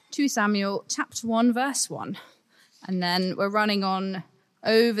2 Samuel chapter 1, verse 1. And then we're running on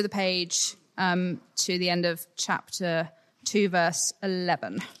over the page to the end of chapter 2, verse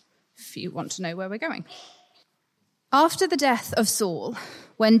 11, if you want to know where we're going. After the death of Saul,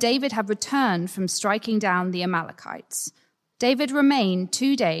 when David had returned from striking down the Amalekites, David remained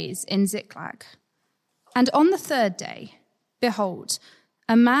 2 days in Ziklag. And on the 3rd day, behold,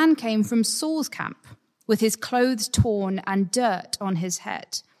 a man came from Saul's camp with his clothes torn and dirt on his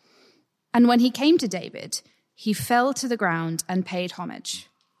head. And when he came to David, he fell to the ground and paid homage.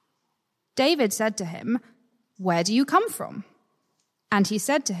 David said to him, "Where do you come from?" And he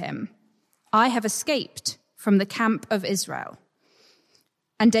said to him, "I have escaped from the camp of Israel."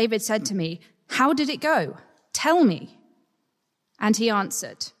 And David said to me, "How did it go? Tell me." And he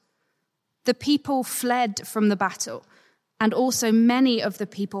answered, "The people fled from the battle, and also many of the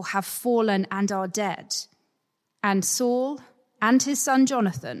people have fallen and are dead. And Saul and his son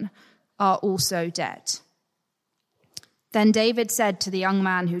Jonathan are also dead." Then David said to the young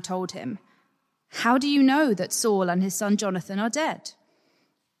man who told him, "How do you know that Saul and his son Jonathan are dead?"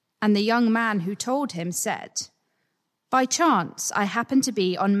 And the young man who told him said, "By chance I happened to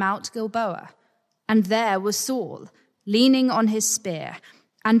be on Mount Gilboa, and there was Saul, leaning on his spear,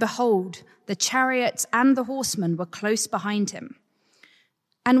 and behold, the chariots and the horsemen were close behind him.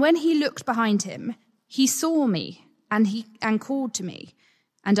 And when he looked behind him, he saw me and called to me,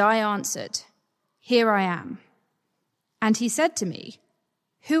 and I answered, 'Here I am.' And he said to me,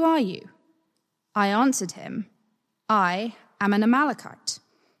 'Who are you?' I answered him, 'I am an Amalekite.'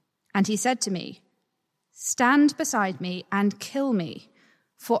 And he said to me, 'Stand beside me and kill me,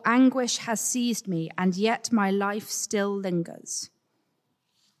 for anguish has seized me, and yet my life still lingers.'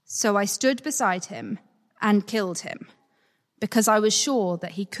 So I stood beside him and killed him, because I was sure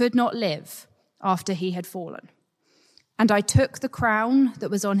that he could not live after he had fallen. And I took the crown that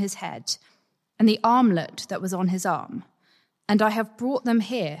was on his head and the armlet that was on his arm, and I have brought them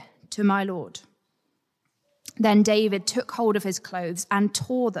here to my Lord." Then David took hold of his clothes and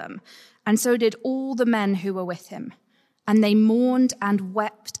tore them, and so did all the men who were with him. And they mourned and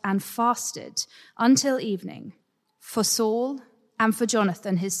wept and fasted until evening for Saul and for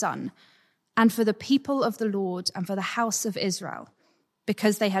Jonathan his son, and for the people of the Lord and for the house of Israel,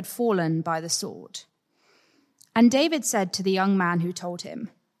 because they had fallen by the sword. And David said to the young man who told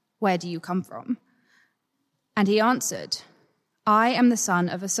him, "Where do you come from?" And he answered, "I am the son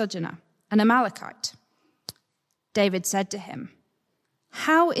of a sojourner, an Amalekite." David said to him,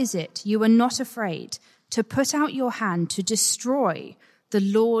 "How is it you are not afraid to put out your hand to destroy the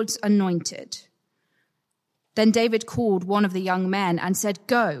Lord's anointed?" Then David called one of the young men and said,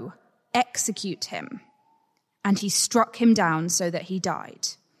 "Go, execute him." And he struck him down so that he died.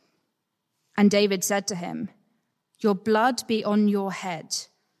 And David said to him, "Your blood be on your head,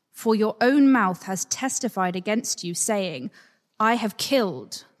 for your own mouth has testified against you, saying, 'I have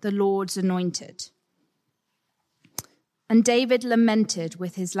killed the Lord's anointed.'" And David lamented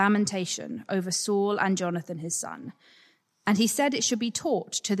with his lamentation over Saul and Jonathan his son. And he said it should be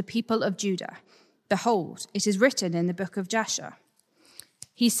taught to the people of Judah. "Behold, it is written in the book of Jasher."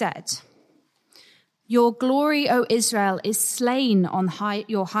 He said, "Your glory, O Israel, is slain on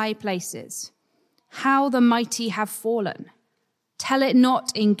your high places. How the mighty have fallen. Tell it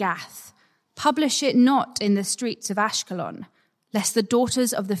not in Gath. Publish it not in the streets of Ashkelon, lest the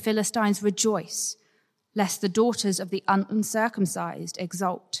daughters of the Philistines rejoice, lest the daughters of the uncircumcised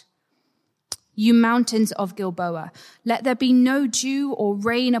exult. You mountains of Gilboa, let there be no dew or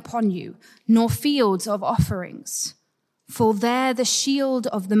rain upon you, nor fields of offerings. For there the shield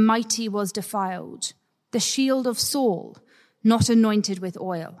of the mighty was defiled, the shield of Saul, not anointed with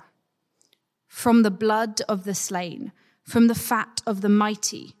oil. From the blood of the slain, from the fat of the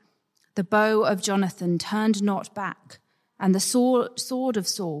mighty, the bow of Jonathan turned not back, and the sword of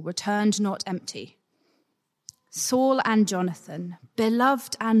Saul returned not empty. Saul and Jonathan,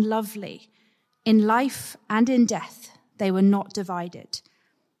 beloved and lovely, in life and in death, they were not divided.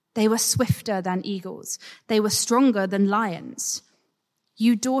 They were swifter than eagles. They were stronger than lions.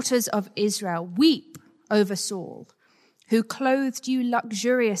 You daughters of Israel, weep over Saul, who clothed you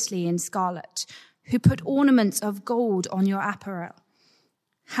luxuriously in scarlet, who put ornaments of gold on your apparel.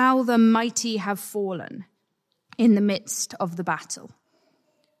 How the mighty have fallen in the midst of the battle.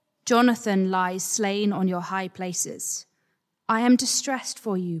 Jonathan lies slain on your high places. I am distressed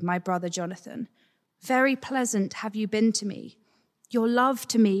for you, my brother Jonathan. Very pleasant have you been to me. Your love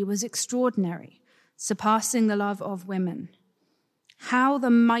to me was extraordinary, surpassing the love of women. How the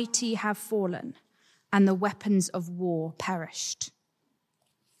mighty have fallen, and the weapons of war perished.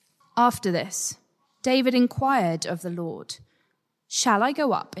 After this, David inquired of the Lord, "Shall I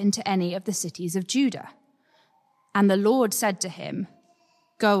go up into any of the cities of Judah?" And the Lord said to him,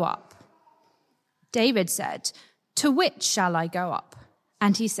 "Go up." David said, "To which shall I go up?"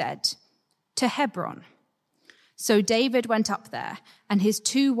 And he said, "To Hebron." So David went up there, and his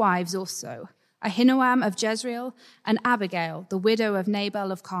 2 wives also, Ahinoam of Jezreel and Abigail, the widow of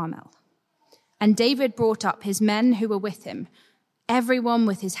Nabal of Carmel. And David brought up his men who were with him, everyone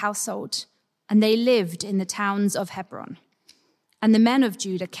with his household, and they lived in the towns of Hebron. And the men of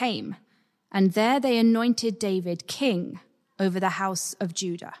Judah came, and there they anointed David king over the house of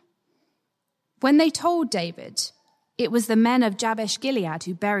Judah. When they told David, it was the men of Jabesh-Gilead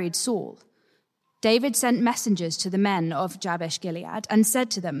who buried Saul, David sent messengers to the men of Jabesh-Gilead and said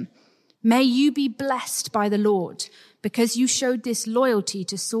to them, "May you be blessed by the Lord, because you showed this loyalty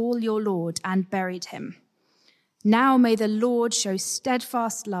to Saul your Lord and buried him. Now may the Lord show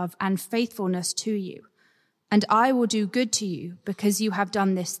steadfast love and faithfulness to you, and I will do good to you because you have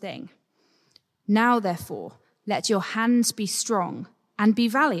done this thing. Now, therefore, let your hands be strong and be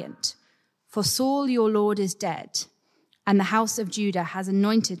valiant, for Saul your Lord is dead, and the house of Judah has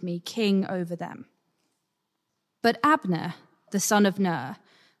anointed me king over them." But Abner, the son of Ner,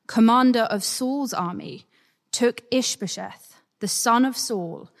 commander of Saul's army, took Ishbosheth, the son of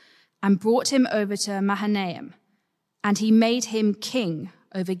Saul, and brought him over to Mahanaim, and he made him king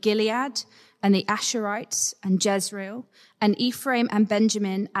over Gilead and the Asherites and Jezreel and Ephraim and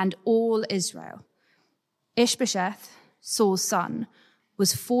Benjamin and all Israel. Ishbosheth, Saul's son,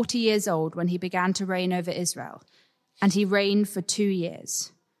 was 40 years old when he began to reign over Israel, and he reigned for 2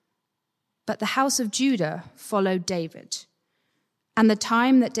 years. But the house of Judah followed David. And the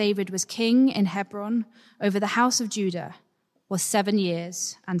time that David was king in Hebron over the house of Judah was 7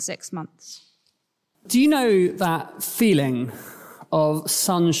 years and 6 months. Do you know that feeling of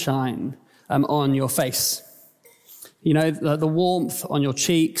sunshine on your face? You know, the warmth on your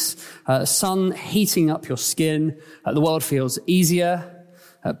cheeks, sun heating up your skin. The world feels easier,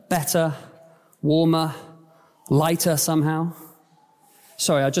 better, warmer, lighter somehow.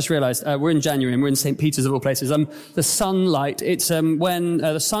 Sorry, I just realized we're in January and we're in St. Peter's of all places. The sunlight, it's when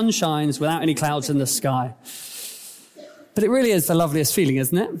the sun shines without any clouds in the sky. But it really is the loveliest feeling,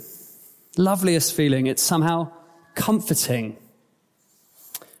 isn't it? Loveliest feeling. It's somehow comforting.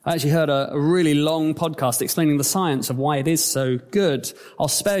 I actually heard a really long podcast explaining the science of why it is so good. I'll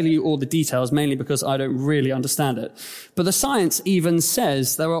spare you all the details, mainly because I don't really understand it. But the science even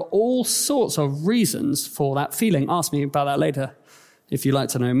says there are all sorts of reasons for that feeling. Ask me about that later if you'd like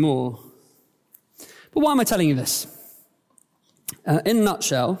to know more. But why am I telling you this? In a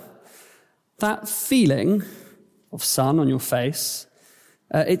nutshell, that feeling of sun on your face,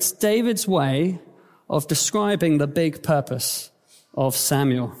 it's David's way of describing the big purpose of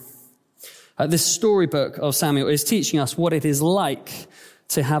Samuel. This storybook of Samuel is teaching us what it is like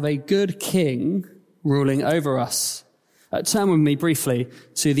to have a good king ruling over us. Turn with me briefly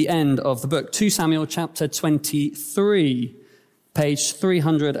to the end of the book, 2 Samuel chapter 23, page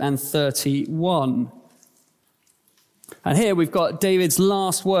 331. And here we've got David's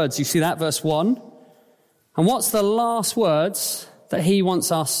last words. You see that, verse 1? And what's the last words that he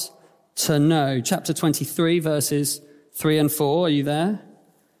wants us to know? Chapter 23, verses 3 and 4. Are you there?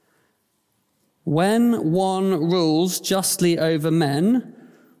 When one rules justly over men,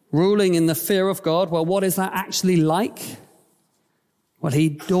 ruling in the fear of God, well, what is that actually like? Well, he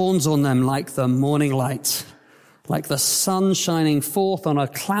dawns on them like the morning light, like the sun shining forth on a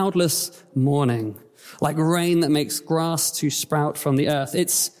cloudless morning, like rain that makes grass to sprout from the earth.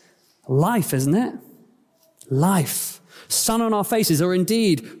 It's life, isn't it? Life. Sun on our faces, or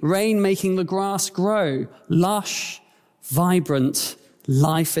indeed rain making the grass grow. Lush, vibrant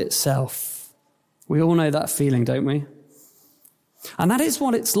life itself. We all know that feeling, don't we? And that is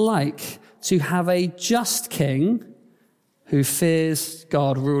what it's like to have a just king who fears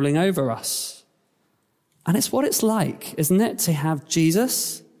God ruling over us. And it's what it's like, isn't it, to have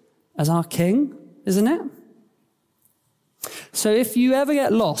Jesus as our king, isn't it? So if you ever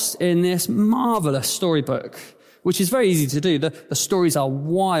get lost in this marvelous storybook, which is very easy to do, the stories are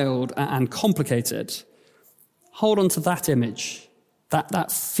wild and complicated, hold on to that image,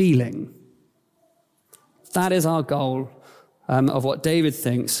 that feeling. That is our goal of what David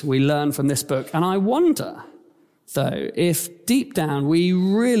thinks we learn from this book. And I wonder, though, if deep down we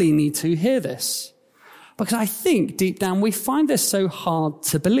really need to hear this. Because I think deep down we find this so hard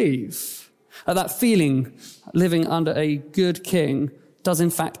to believe. That feeling, living under a good king, does in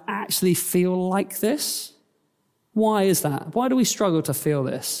fact actually feel like this. Why is that? Why do we struggle to feel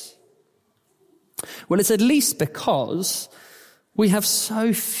this? Well, it's at least because we have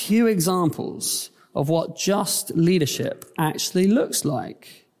so few examples of what just leadership actually looks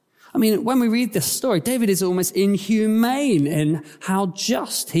like. I mean, when we read this story, David is almost inhumane in how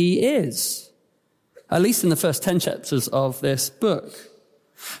just he is, at least in the first 10 chapters of this book.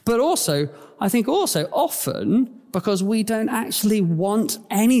 But also, I think also often because we don't actually want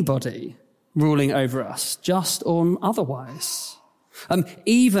anybody ruling over us, just or otherwise.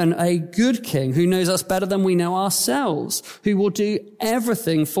 Even a good king who knows us better than we know ourselves, who will do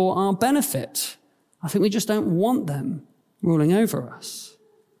everything for our benefit. I think we just don't want them ruling over us.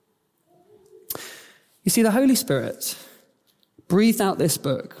 You see, the Holy Spirit breathed out this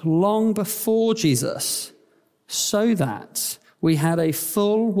book long before Jesus so that we had a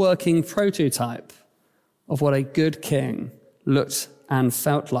full working prototype of what a good king looked and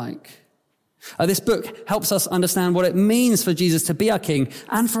felt like. This book helps us understand what it means for Jesus to be our king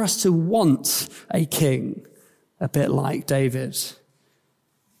and for us to want a king, a bit like David.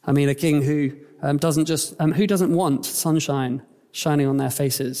 I mean, a king who doesn't want sunshine shining on their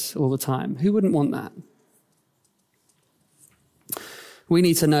faces all the time. Who wouldn't want that? We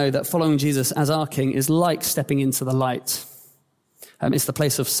need to know that following Jesus as our king is like stepping into the light. It's the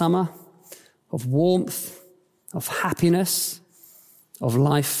place of summer, of warmth, of happiness, of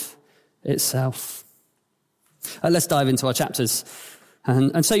life itself. Let's dive into our chapters.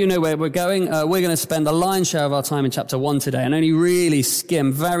 And so you know where we're going. We're going to spend the lion's share of our time in chapter 1 today and only really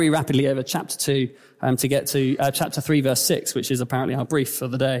skim very rapidly over chapter 2 to get to chapter 3, verse 6, which is apparently our brief for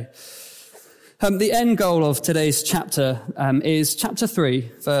the day. The end goal of today's chapter is chapter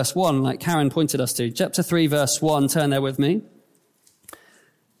 3, verse 1, like Karen pointed us to. Chapter 3, verse 1, turn there with me.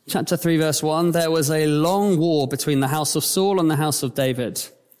 Chapter 3, verse 1, there was a long war between the house of Saul and the house of David.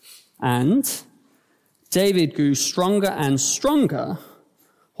 And David grew stronger and stronger,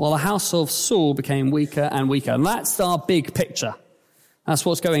 while the house of Saul became weaker and weaker. And that's our big picture. That's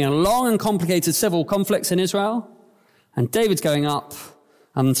what's going on. Long and complicated civil conflicts in Israel. And David's going up,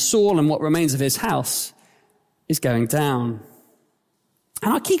 and Saul and what remains of his house is going down.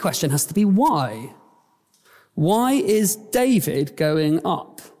 And our key question has to be why? Why is David going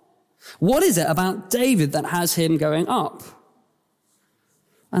up? What is it about David that has him going up?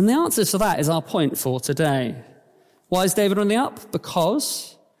 And the answer to that is our point for today. Why is David on the up?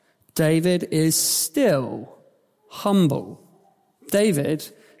 Because David is still humble. David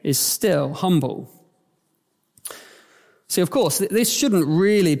is still humble. See, of course, this shouldn't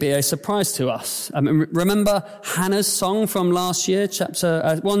really be a surprise to us. Remember Hannah's song from last year,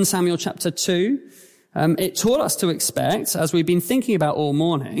 1 Samuel chapter 2? It taught us to expect, as we've been thinking about all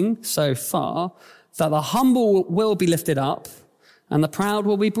morning so far, that the humble will be lifted up and the proud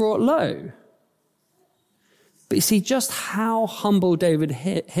will be brought low. But you see, just how humble David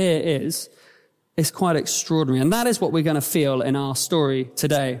here is quite extraordinary. And that is what we're going to feel in our story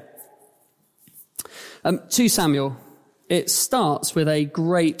today. 2 Samuel, it starts with a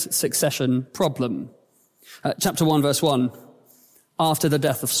great succession problem. Chapter 1, verse 1, after the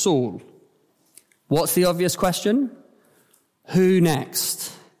death of Saul. What's the obvious question? Who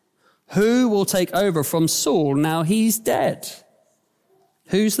next? Who will take over from Saul now he's dead?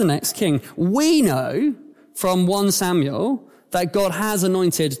 Who's the next king? We know from 1 Samuel that God has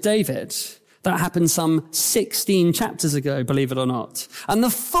anointed David. That happened some 16 chapters ago, believe it or not. And the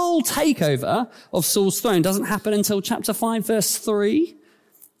full takeover of Saul's throne doesn't happen until chapter 5, verse 3,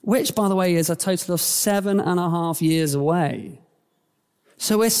 which, by the way, is a total of 7.5 years away.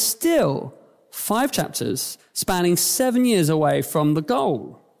 So we're still 5 chapters spanning 7 years away from the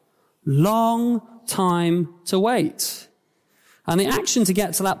goal. Long time to wait. And the action to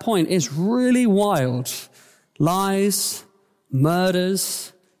get to that point is really wild. Lies,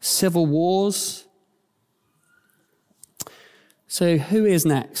 murders, civil wars. So who is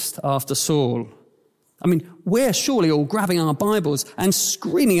next after Saul? I mean, we're surely all grabbing our Bibles and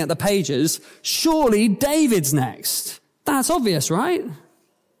screaming at the pages, surely David's next. That's obvious, right?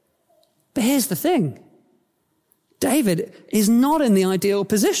 But here's the thing. David is not in the ideal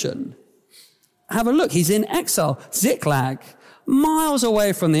position. Have a look. He's in exile, Ziklag, miles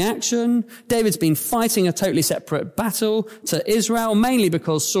away from the action. David's been fighting a totally separate battle to Israel, mainly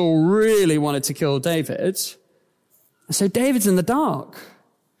because Saul really wanted to kill David. And so David's in the dark,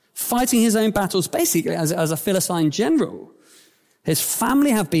 fighting his own battles basically as a Philistine general. His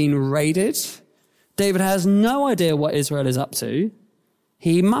family have been raided. David has no idea what Israel is up to.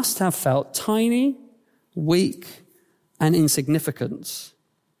 He must have felt tiny, weak, and insignificant.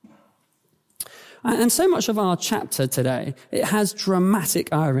 And so much of our chapter today, it has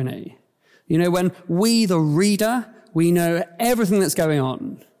dramatic irony. You know, when we, the reader, we know everything that's going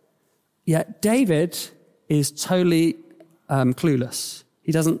on. Yet David is totally clueless.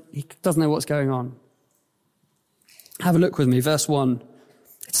 He doesn't know what's going on. Have a look with me, verse 1.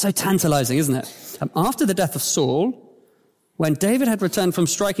 It's so tantalizing, isn't it? After the death of Saul, when David had returned from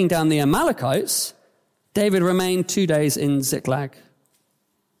striking down the Amalekites, David remained 2 days in Ziklag.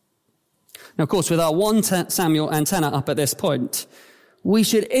 Now, of course, with our 1 Samuel antenna up at this point, we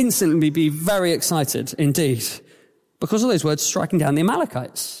should instantly be very excited indeed because of those words, striking down the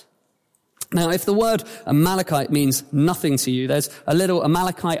Amalekites. Now, if the word Amalekite means nothing to you, there's a little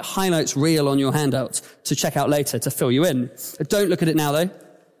Amalekite highlights reel on your handout to check out later to fill you in. Don't look at it now, though.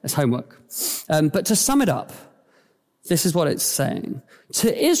 It's homework. But to sum it up, this is what it's saying.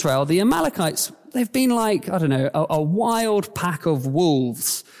 To Israel, the Amalekites, they've been like, a wild pack of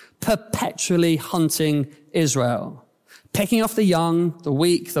wolves perpetually hunting Israel, picking off the young, the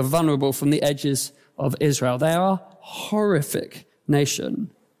weak, the vulnerable from the edges of Israel. They are a horrific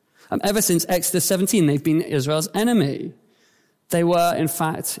nation. Ever since Exodus 17, they've been Israel's enemy. They were, in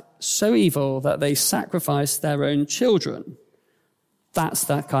fact, so evil that they sacrificed their own children. That's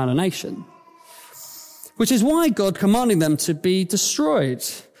that kind of nation. Which is why God commanded them to be destroyed.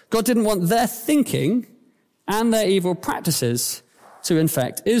 God didn't want their thinking and their evil practices to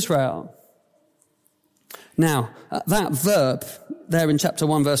infect Israel. Now, that verb there in chapter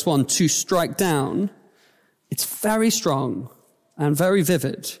 1, verse 1, to strike down, it's very strong and very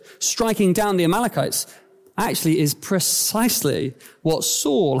vivid. Striking down the Amalekites actually is precisely what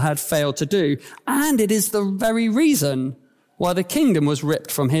Saul had failed to do. And it is the very reason why the kingdom was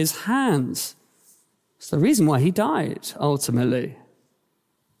ripped from his hands. It's the reason why he died, ultimately.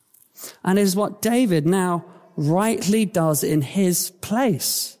 And it is what David now rightly does in his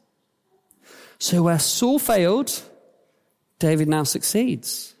place. So where Saul failed, David now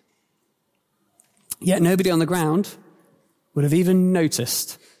succeeds. Yet nobody on the ground would have even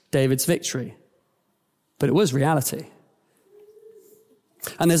noticed David's victory. But it was reality.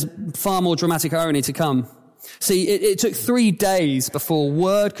 And there's far more dramatic irony to come. See, it took 3 days before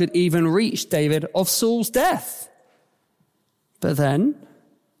word could even reach David of Saul's death. But then,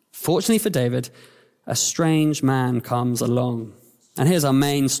 fortunately for David, a strange man comes along. And here's our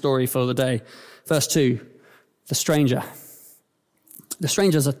main story for the day. Verse 2, the stranger. The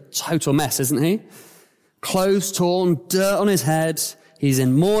stranger's a total mess, isn't he? Clothes torn, dirt on his head. He's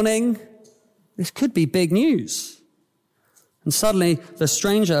in mourning. This could be big news. And suddenly, the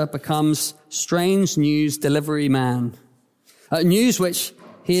stranger becomes strange news delivery man. News which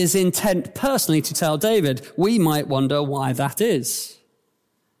he is intent personally to tell David. We might wonder why that is.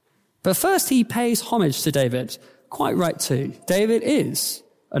 But first, he pays homage to David. Quite right too. David is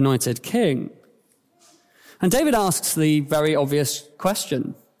anointed king. And David asks the very obvious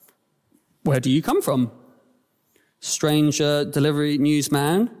question. Where do you come from? Stranger delivery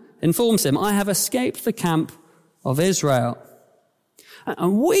newsman informs him, I have escaped the camp of Israel.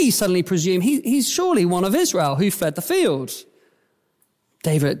 And we suddenly presume he's surely one of Israel who fled the field.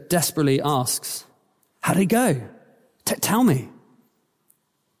 David desperately asks, how did it go? Tell me.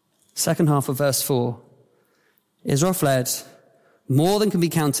 Second half of verse 4. Israel fled, more than can be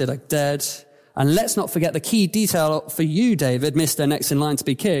counted, like dead. And let's not forget the key detail for you, David, Mr. Next in line to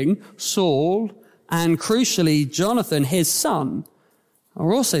be king, Saul, and crucially, Jonathan, his son,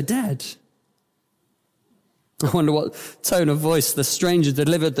 are also dead. I wonder what tone of voice the stranger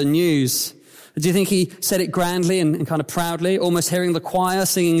delivered the news. Do you think he said it grandly and kind of proudly, almost hearing the choir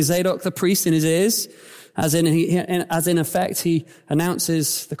singing Zadok the priest in his ears? As in effect, he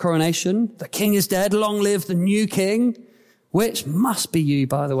announces the coronation. The king is dead. Long live the new king, which must be you,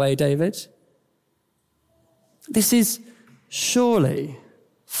 by the way, David. This is surely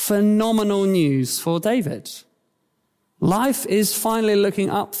phenomenal news for David. Life is finally looking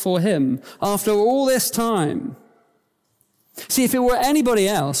up for him after all this time. See, if it were anybody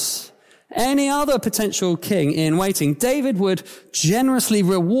else, any other potential king in waiting, David would generously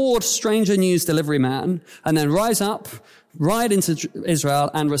reward stranger news delivery man and then rise up, ride into Israel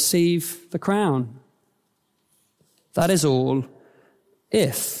and receive the crown. That is all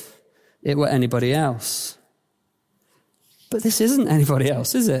if it were anybody else. But this isn't anybody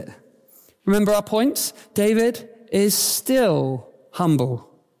else, is it? Remember our point? David is still humble.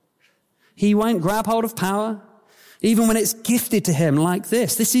 He won't grab hold of power, even when it's gifted to him like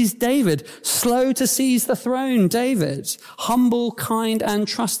this. This is David, slow to seize the throne, David. Humble, kind, and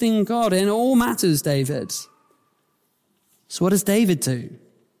trusting God in all matters, David. So what does David do?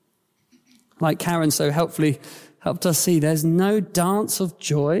 Like Karen so helpfully helped us see, there's no dance of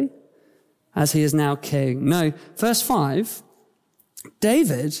joy as he is now king. No, verse 5,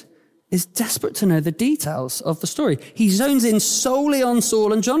 David is desperate to know the details of the story. He zones in solely on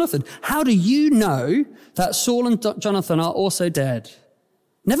Saul and Jonathan. How do you know that Saul and Jonathan are also dead?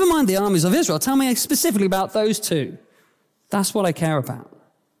 Never mind the armies of Israel. Tell me specifically about those two. That's what I care about.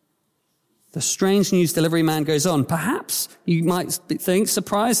 The strange news delivery man goes on. Perhaps you might think,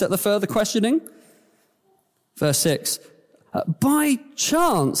 surprised at the further questioning. Verse 6, by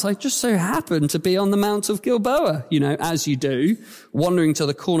chance, I just so happened to be on the Mount of Gilboa, as you do, wandering to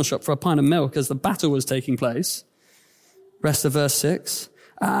the corner shop for a pint of milk as the battle was taking place. Rest of verse 6,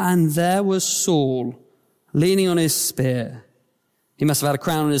 and there was Saul leaning on his spear. He must have had a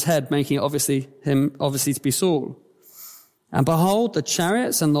crown on his head, making it him to be Saul. And behold, the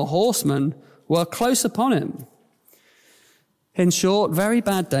chariots and the horsemen were close upon him. In short, very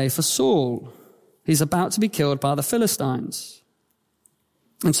bad day for Saul. He's about to be killed by the Philistines.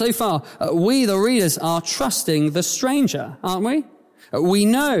 And so far, we, the readers, are trusting the stranger, aren't we? We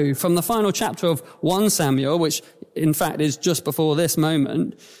know from the final chapter of 1 Samuel, which in fact is just before this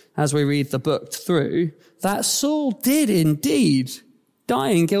moment, as we read the book through, that Saul did indeed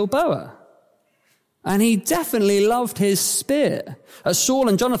die in Gilboa. And he definitely loved his spear. Saul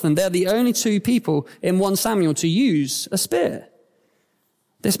and Jonathan, they're the only two people in 1 Samuel to use a spear.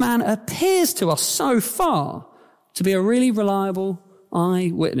 This man appears to us so far to be a really reliable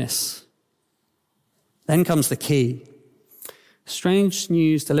eyewitness. Then comes the key. Strange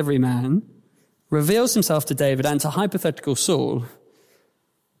news delivery man reveals himself to David and to hypothetical Saul.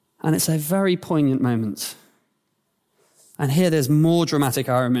 And it's a very poignant moment. And here there's more dramatic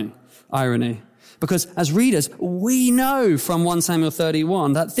irony. Because as readers, we know from 1 Samuel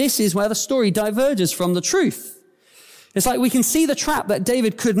 31 that this is where the story diverges from the truth. It's like we can see the trap that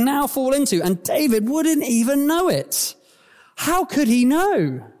David could now fall into, and David wouldn't even know it. How could he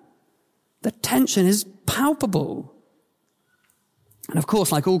know? The tension is palpable. And of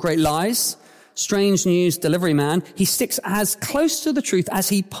course, like all great lies, strange news delivery man, he sticks as close to the truth as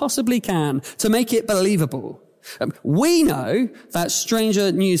he possibly can to make it believable. We know that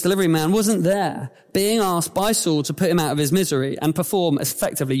stranger news delivery man wasn't there being asked by Saul to put him out of his misery and perform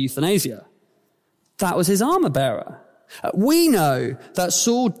effectively euthanasia. That was his armor bearer. We know that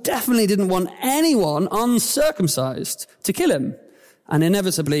Saul definitely didn't want anyone uncircumcised to kill him and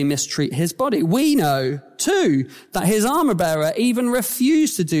inevitably mistreat his body. We know, too, that his armor bearer even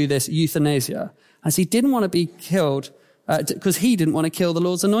refused to do this euthanasia as he didn't want to be killed because he didn't want to kill the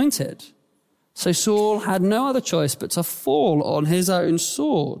Lord's anointed. So Saul had no other choice but to fall on his own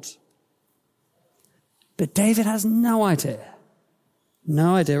sword. But David has no idea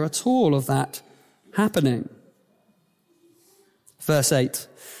at all of that happening. Verse 8,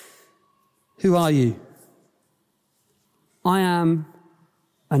 who are you? I am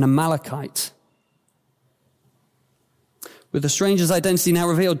an Amalekite. With the stranger's identity now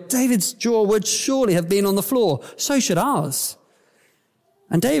revealed, David's jaw would surely have been on the floor. So should ours.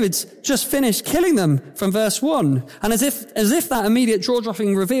 And David's just finished killing them from verse 1. And as if that immediate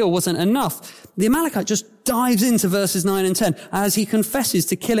jaw-dropping reveal wasn't enough, the Amalekite just dives into verses 9 and 10 as he confesses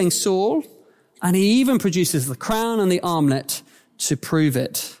to killing Saul, and he even produces the crown and the armlet to prove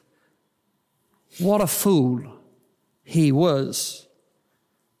it. What a fool he was.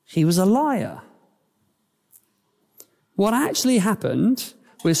 He was a liar. What actually happened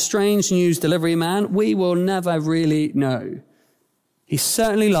with strange news delivery man, we will never really know. He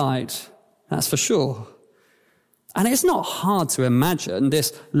certainly lied, that's for sure. And it's not hard to imagine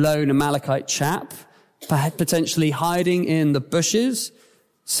this lone Amalekite chap potentially hiding in the bushes,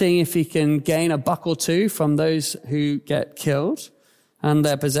 seeing if he can gain a buck or two from those who get killed and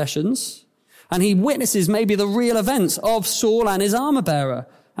their possessions. And he witnesses maybe the real events of Saul and his armor bearer,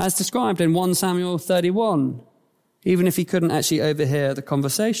 as described in 1 Samuel 31, even if he couldn't actually overhear the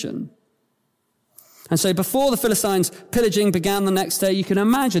conversation. And so before the Philistines' pillaging began the next day, you can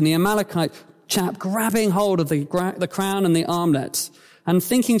imagine the Amalekite chap grabbing hold of the crown and the armlet and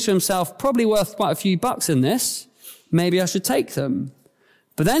thinking to himself, probably worth quite a few bucks in this, maybe I should take them.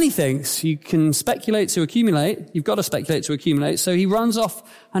 But then he thinks, you can speculate to accumulate, you've got to speculate to accumulate, so he runs off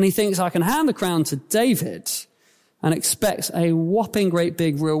and he thinks, I can hand the crown to David, and expects a whopping great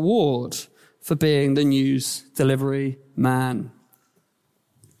big reward for being the news delivery man.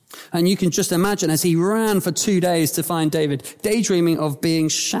 And you can just imagine as he ran for 2 days to find David, daydreaming of being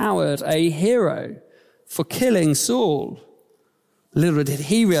showered a hero for killing Saul. Little did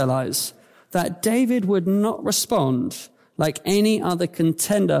he realize that David would not respond like any other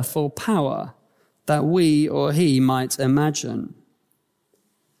contender for power that we or he might imagine.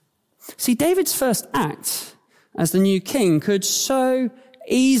 See, David's first act as the new king could so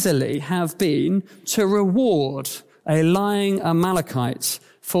easily have been to reward a lying Amalekite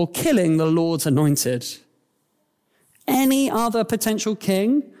for killing the Lord's anointed. Any other potential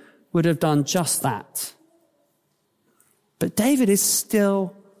king would have done just that. But David is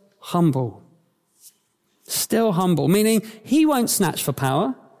still humble. still humble, meaning he won't snatch for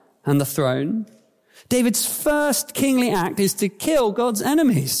power and the throne. David's first kingly act is to kill God's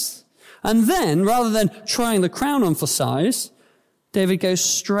enemies. And then, rather than trying the crown on for size, David goes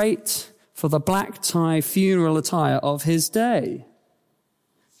straight for the black tie funeral attire of his day.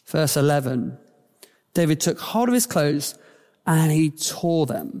 Verse 11, David took hold of his clothes and he tore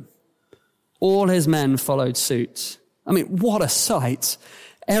them. All his men followed suit. I mean, what a sight.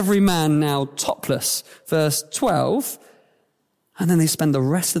 Every man now topless. Verse 12, and then they spend the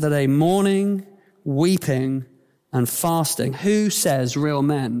rest of the day mourning, weeping, and fasting. Who says real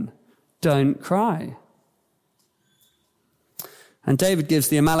men don't cry? And David gives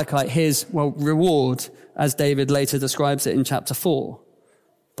the Amalekite his, reward, as David later describes it in chapter 4,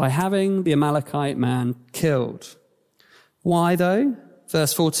 by having the Amalekite man killed. Why though?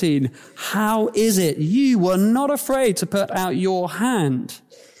 Verse 14, how is it you were not afraid to put out your hand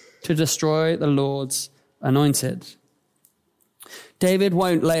to destroy the Lord's anointed? David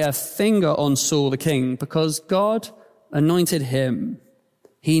won't lay a finger on Saul the king because God anointed him.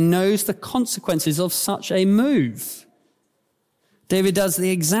 He knows the consequences of such a move. David does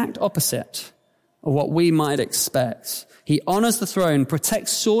the exact opposite of what we might expect. He honors the throne,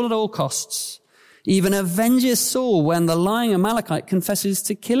 protects Saul at all costs, even avenges Saul when the lying Amalekite confesses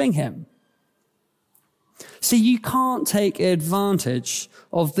to killing him. See, you can't take advantage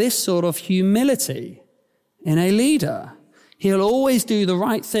of this sort of humility in a leader. He'll always do the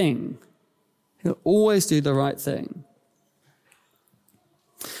right thing. He'll always do the right thing.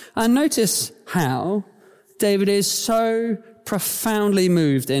 And notice how David is so profoundly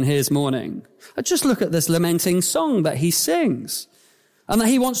moved in his mourning. Just look at this lamenting song that he sings. And that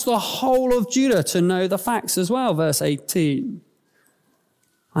he wants the whole of Judah to know the facts as well, verse 18.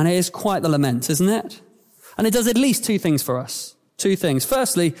 And it is quite the lament, isn't it? And it does at least two things for us. Two things.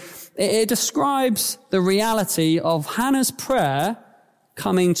 Firstly, it describes the reality of Hannah's prayer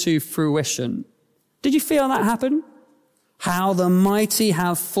coming to fruition. Did you feel that happen? How the mighty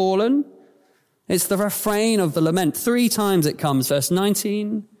have fallen. It's the refrain of the lament. 3 times it comes, verse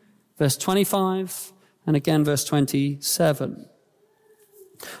 19, verse 25, and again verse 27.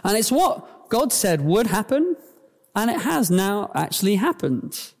 And it's what God said would happen, and it has now actually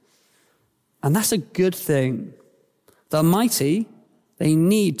happened. And that's a good thing. The mighty, they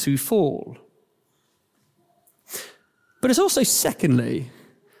need to fall. But it's also, secondly,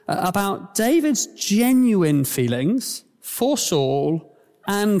 about David's genuine feelings for Saul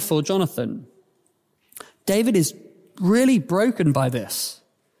and for Jonathan. David is really broken by this.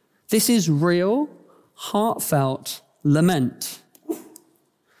 This is real, heartfelt lament.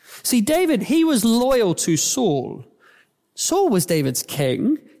 See, David, he was loyal to Saul. Saul was David's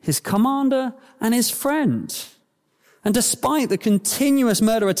king, his commander, and his friend. And despite the continuous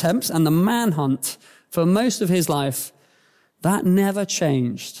murder attempts and the manhunt for most of his life, that never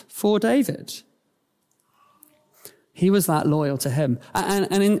changed for David. He was that loyal to him. And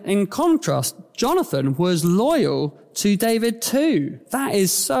in contrast, Jonathan was loyal to David too. That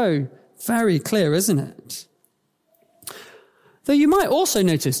is so very clear, isn't it? Though you might also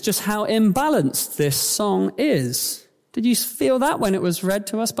notice just how imbalanced this song is. Did you feel that when it was read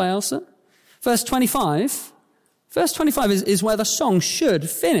to us by Elsa? Verse 25 is where the song should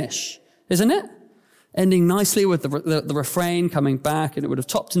finish, isn't it? Ending nicely with the refrain coming back, and it would have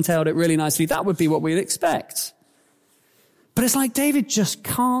topped and tailed it really nicely. That would be what we'd expect. But it's like David just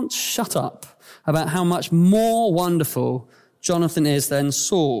can't shut up about how much more wonderful Jonathan is than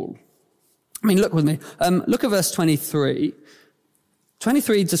Saul. I mean, look with me. Look at verse 23.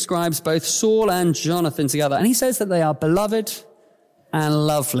 23 describes both Saul and Jonathan together, and he says that they are beloved and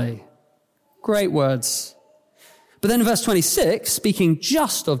lovely. Great words. But then in verse 26, speaking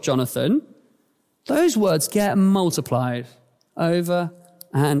just of Jonathan, those words get multiplied over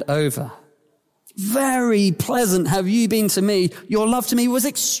and over. Very pleasant have you been to me. Your love to me was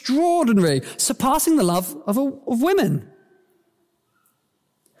extraordinary, surpassing the love of women.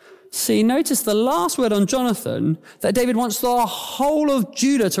 See, notice the last word on Jonathan that David wants the whole of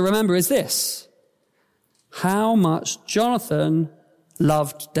Judah to remember is this: how much Jonathan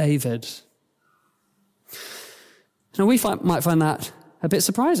loved David. Now, we might find that a bit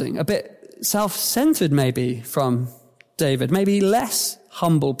surprising, a bit self-centered maybe from David, maybe less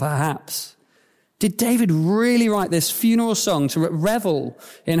humble perhaps. Did David really write this funeral song to revel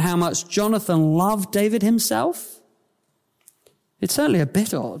in how much Jonathan loved David himself? It's certainly a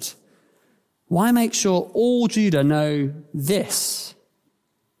bit odd. Why make sure all Judah know this?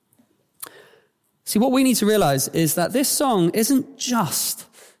 See, what we need to realize is that this song isn't just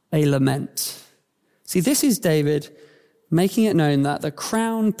a lament. See, this is David making it known that the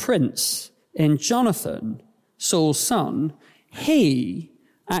crown prince in Jonathan, Saul's son, he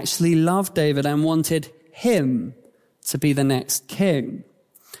actually loved David and wanted him to be the next king.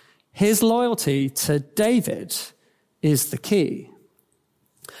 His loyalty to David is the key.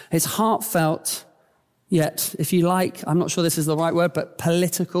 It's heartfelt, yet, if you like, I'm not sure this is the right word, but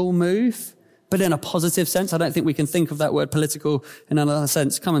political move, but in a positive sense. I don't think we can think of that word political in another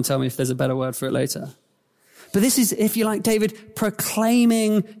sense. Come and tell me if there's a better word for it later. But this is, if you like, David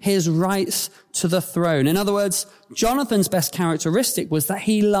proclaiming his rights to the throne. In other words, Jonathan's best characteristic was that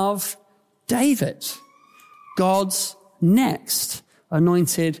he loved David, God's next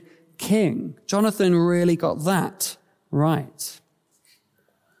anointed king. Jonathan really got that right.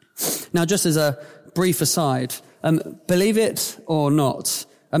 Now, just as a brief aside, believe it or not,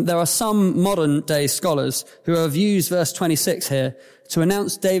 there are some modern day scholars who have used verse 26 here to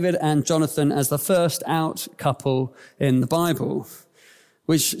announce David and Jonathan as the first out couple in the Bible,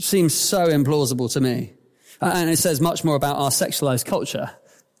 which seems so implausible to me. And it says much more about our sexualized culture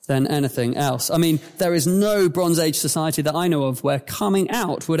than anything else. I mean, there is no Bronze Age society that I know of where coming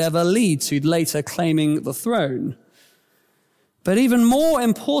out would ever lead to later claiming the throne. But even more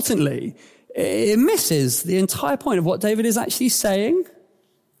importantly, it misses the entire point of what David is actually saying.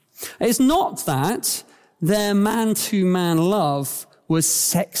 It's not that their man-to-man love was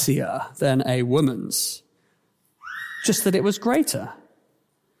sexier than a woman's, just that it was greater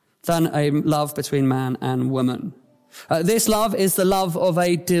than a love between man and woman. This love is the love of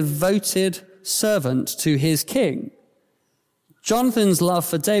a devoted servant to his king. Jonathan's love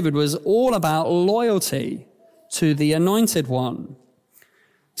for David was all about loyalty to the anointed one.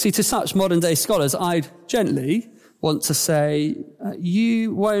 See, to such modern-day scholars, I'd gently want to say,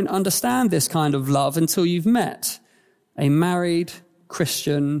 you won't understand this kind of love until you've met a married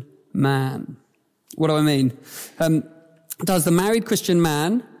Christian man. What do I mean? Does the married Christian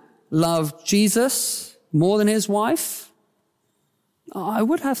man love Jesus more than his wife? I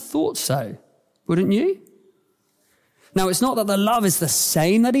would have thought so, wouldn't you? Now, it's not that the love is the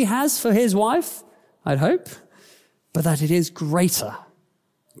same that he has for his wife, I'd hope, but that it is greater.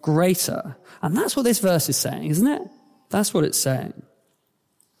 Greater. And that's what this verse is saying, isn't it? That's what it's saying.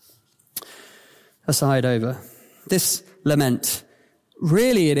 Aside over. This lament,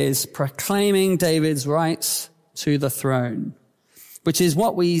 really it is proclaiming David's rights to the throne, which is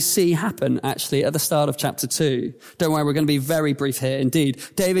what we see happen actually at the start of chapter 2. Don't worry, we're going to be very brief here indeed.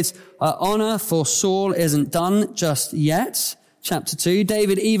 David's honor for Saul isn't done just yet. Chapter 2,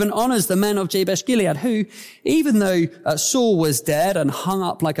 David even honors the men of Jabesh Gilead, who, even though Saul was dead and hung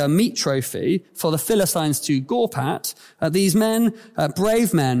up like a meat trophy for the Philistines to gawp at, these men,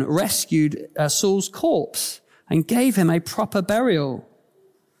 brave men, rescued Saul's corpse and gave him a proper burial.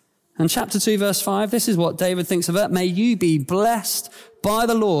 And chapter 2, verse 5, this is what David thinks of it. May you be blessed by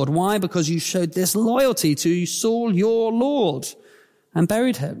the Lord. Why? Because you showed this loyalty to Saul, your Lord, and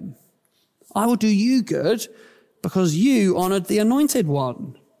buried him. I will do you good because you honored the anointed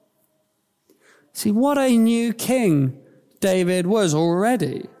one. See, what a new king David was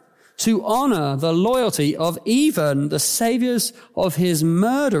already. To honor the loyalty of even the saviors of his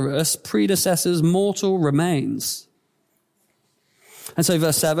murderous predecessor's mortal remains. And so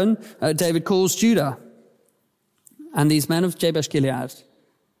verse 7, David calls Judah and these men of Jabesh Gilead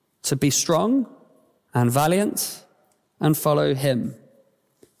to be strong and valiant and follow him.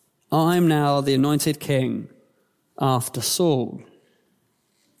 I'm now the anointed king after Saul.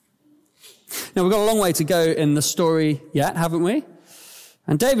 Now, we've got a long way to go in the story yet, haven't we?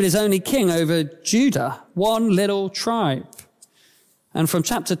 And David is only king over Judah, one little tribe. And from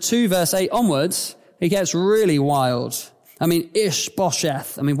chapter 2, verse 8 onwards, it gets really wild. I mean,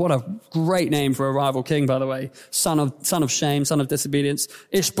 Ishbosheth. I mean, what a great name for a rival king, by the way. Son of shame, son of disobedience.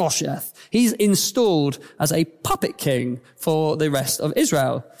 Ishbosheth. He's installed as a puppet king for the rest of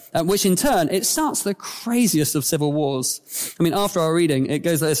Israel, which in turn, it starts the craziest of civil wars. I mean, after our reading, it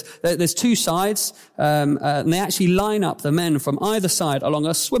goes like this. There's two sides, and they actually line up the men from either side along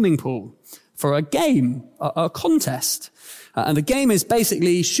a swimming pool for a game, a contest. And the game is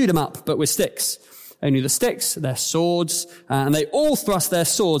basically shoot 'em up, but with sticks. Only the sticks, their swords, and they all thrust their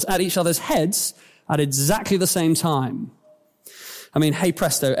swords at each other's heads at exactly the same time. I mean, hey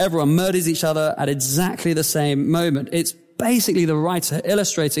presto, everyone murders each other at exactly the same moment. It's basically the writer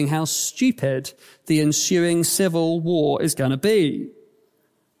illustrating how stupid the ensuing civil war is going to be.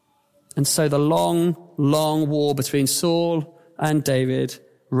 And so the long, long war between Saul and David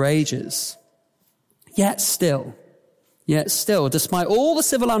rages. Yet still, despite all the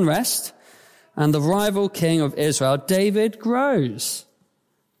civil unrest and the rival king of Israel, David grows.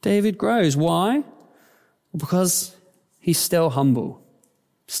 David grows. Why? Because he's still humble.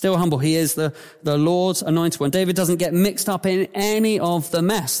 Still humble. He is the Lord's anointed one. David doesn't get mixed up in any of the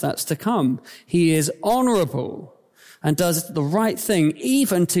mess that's to come. He is honorable and does the right thing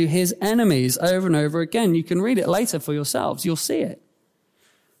even to his enemies over and over again. You can read it later for yourselves. You'll see it.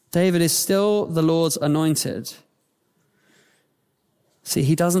 David is still the Lord's anointed. See,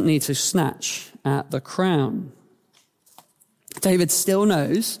 he doesn't need to snatch at the crown. David still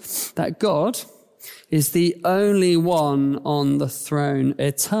knows that God is the only one on the throne,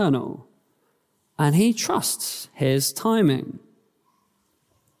 eternal, and he trusts his timing.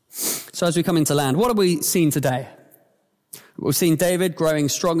 So as we come into land, what have we seen today? We've seen David growing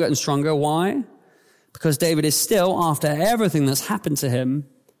stronger and stronger. Why? Because David is still, after everything that's happened to him,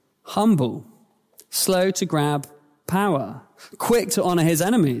 humble, slow to grab power, quick to honor his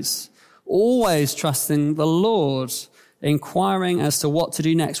enemies, always trusting the Lord, inquiring as to what to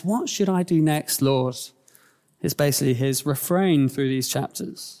do next. What should I do next, Lord? Is basically his refrain through these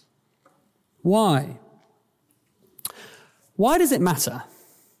chapters. Why? Why does it matter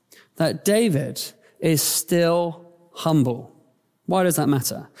that David is still humble? Why does that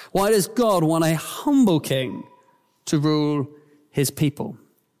matter? Why does God want a humble king to rule his people?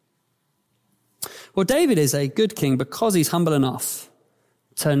 Well, David is a good king because he's humble enough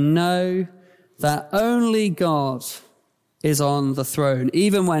to know that only God is on the throne,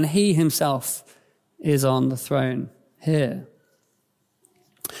 even when he himself is on the throne here.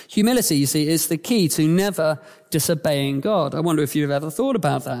 Humility, you see, is the key to never disobeying God. I wonder if you've ever thought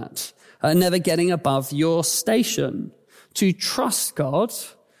about that. Never getting above your station. To trust God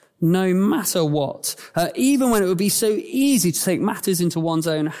no matter what, even when it would be so easy to take matters into one's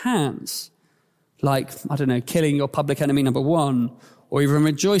own hands. Like, I don't know, killing your public enemy number one, or even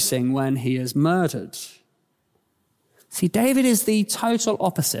rejoicing when he is murdered. See, David is the total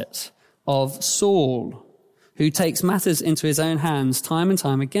opposite of Saul, who takes matters into his own hands time and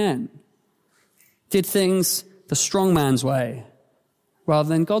time again. Did things the strong man's way rather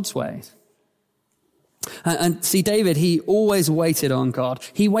than God's way. And see, David, he always waited on God.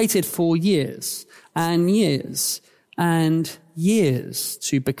 He waited for years and years and years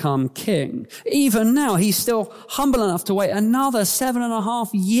to become king. Even now, he's still humble enough to wait another 7.5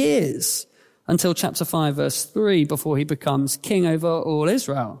 years until chapter 5, verse 3, before he becomes king over all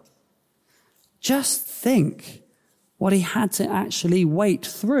Israel. Just think what he had to actually wait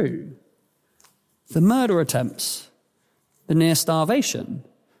through. The murder attempts, the near starvation,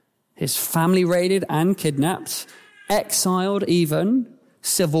 his family raided and kidnapped, exiled even,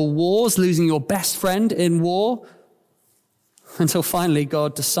 civil wars, losing your best friend in war, until finally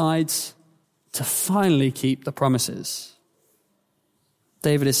God decides to finally keep the promises.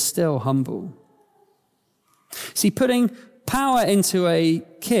 David is still humble. See, putting power into a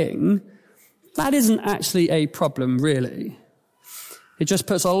king, that isn't actually a problem, really. It just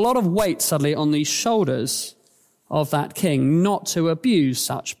puts a lot of weight suddenly on the shoulders of that king not to abuse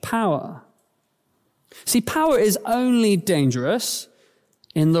such power. See, power is only dangerous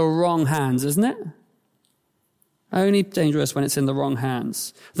in the wrong hands, isn't it? Only dangerous when it's in the wrong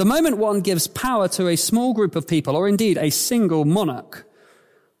hands. The moment one gives power to a small group of people, or indeed a single monarch,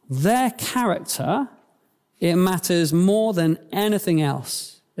 their character, it matters more than anything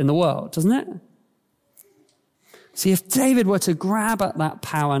else in the world, doesn't it? See, if David were to grab at that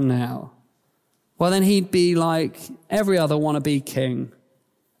power now, well, then he'd be like every other wannabe king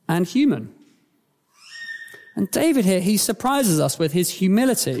and human. And David here, he surprises us with his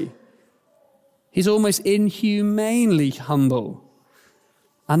humility. He's almost inhumanely humble.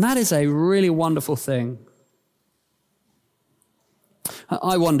 And that is a really wonderful thing.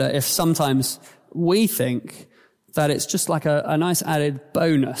 I wonder if sometimes we think that it's just like a nice added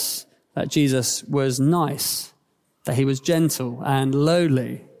bonus that Jesus was nice, that he was gentle and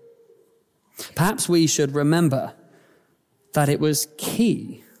lowly. Perhaps we should remember that it was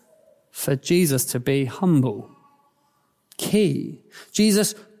key for Jesus to be humble. Key.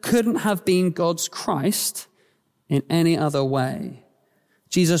 Jesus couldn't have been God's Christ in any other way.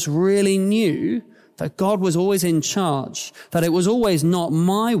 Jesus really knew that God was always in charge, that it was always not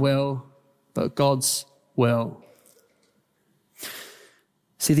my will, but God's will.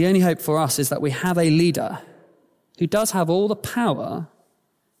 See, the only hope for us is that we have a leader who does have all the power,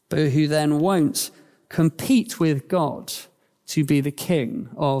 but who then won't compete with God to be the king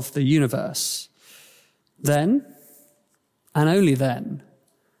of the universe. Then, and only then,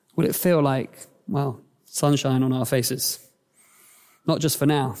 will it feel like, well, sunshine on our faces. Not just for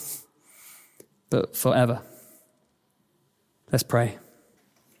now, but forever. Let's pray.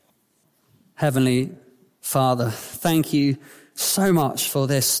 Heavenly Father, thank you so much for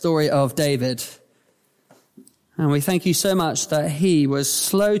this story of David. And we thank you so much that he was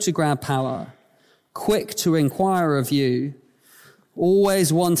slow to grab power, quick to inquire of you,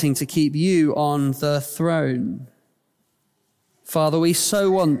 always wanting to keep you on the throne. Father, we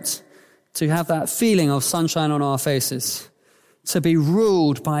so want to have that feeling of sunshine on our faces, to be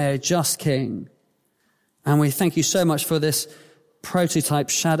ruled by a just king. And we thank you so much for this prototype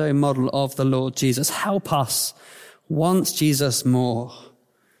shadow model of the Lord Jesus. Help us want Jesus more.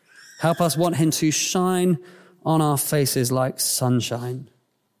 Help us want him to shine on our faces like sunshine.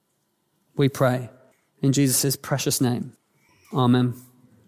 We pray in Jesus' precious name. Amen.